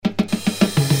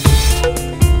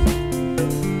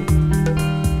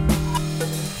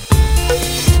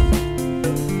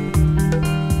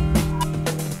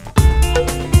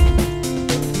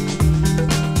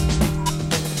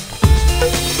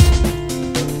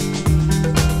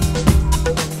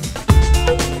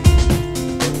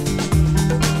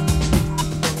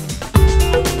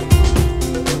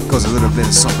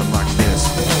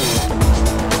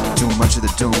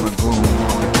doom and gloom.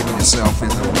 Only keeping yourself in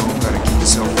the room, gotta keep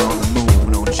yourself on the move.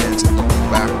 No chance of looking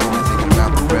back, only thinking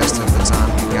about the rest of the time.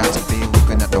 You got to be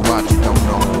looking at the watch, you don't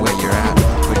know where you're at,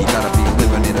 but you gotta be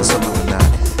living in some of the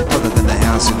night. Other than the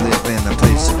house you live in, the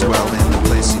place you dwell in, the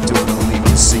place you do believe,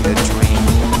 you see the dream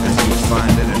as you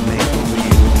find it and make believe.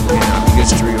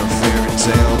 History or fairy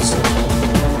tales,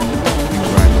 you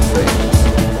write the fables.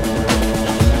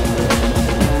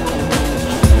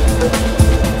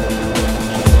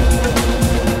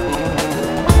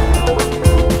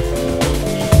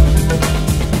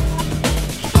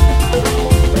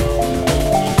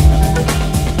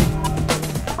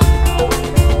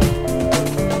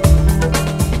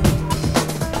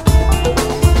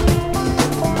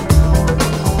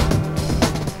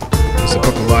 The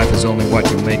book of life is only what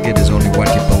you make it, is only what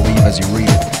you believe as you read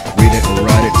it. Read it or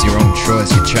write it, it's your own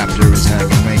choice. Your chapter is how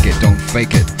you make it, don't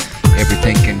fake it.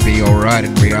 Everything can be alright,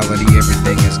 in reality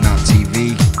everything is not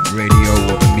TV, radio,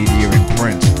 or the media in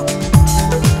print.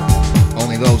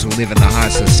 Only those who live in the high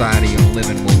society of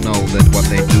living will know that what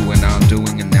they do and are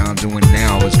doing and now doing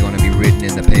now is going to be written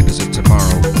in the papers of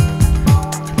tomorrow.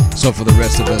 So for the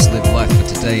rest of us, live life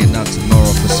for today and not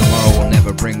tomorrow, for tomorrow will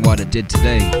never bring what it did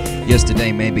today.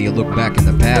 Yesterday may be a look back in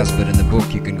the past, but in the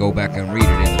book you can go back and read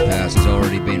it in the past. It's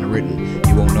already been written.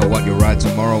 You won't know what you'll write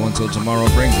tomorrow until tomorrow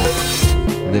brings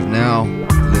it. Live now,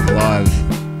 live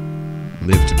live,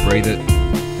 live to breathe it,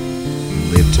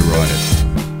 and live to write it.